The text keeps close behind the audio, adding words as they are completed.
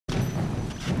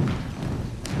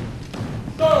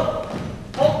And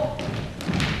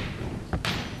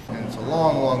it's a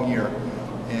long, long year,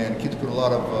 and kids put a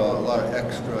lot of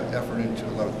extra effort into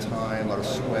it, a lot of time, a lot of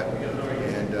sweat,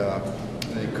 and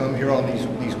they come here on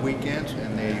these weekends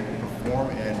and they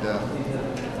perform, and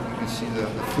you can see the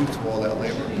fruits of all that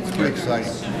labor. It's pretty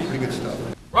exciting, pretty good stuff.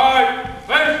 Right,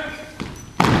 face.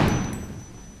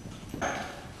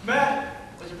 Matt,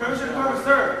 what's your permission to cover,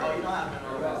 sir? Oh, you don't have to.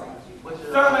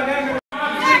 Sir, my name is...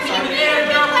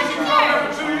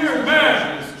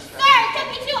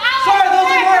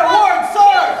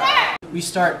 We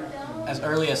start as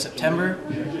early as September.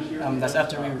 That's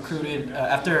after we recruited.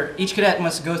 After each cadet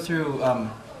must go through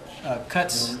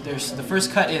cuts. The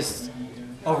first cut is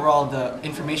overall the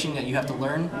information that you have to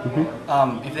learn.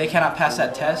 If they cannot pass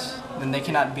that test, then they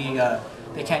cannot be.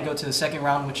 They can't go to the second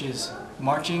round, which is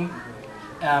marching.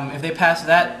 If they pass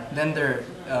that, then they're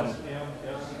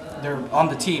on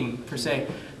the team per se,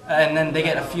 and then they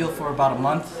get a feel for about a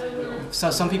month. So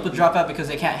some people drop out because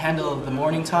they can't handle the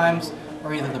morning times,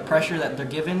 or either the pressure that they're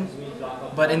given.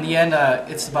 But in the end,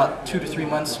 it's about 2 to 3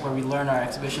 months where we learn our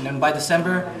exhibition. And by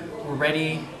December, we're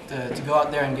ready to go out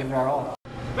there and give it our all.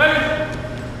 Ready.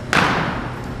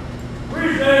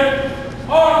 Reset.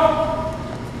 On.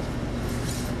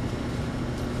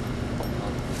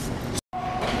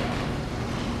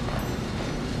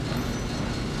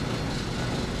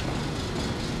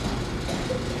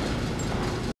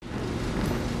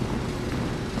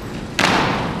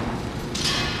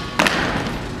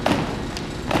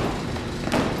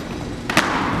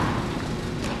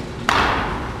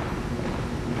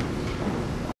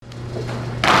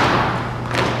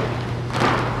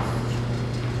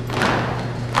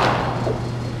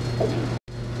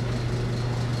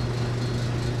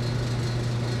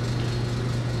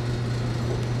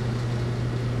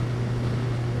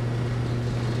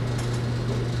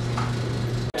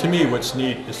 To me, what's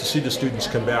neat is to see the students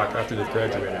come back after they've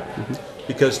graduated.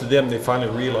 Because to them, they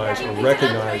finally realize or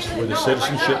recognize where the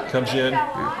citizenship comes in,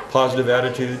 positive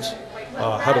attitudes,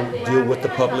 how to deal with the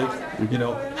public, you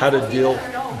know, how to deal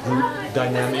group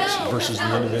dynamics versus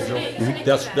the individual.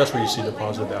 That's where you see the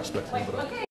positive aspect of it.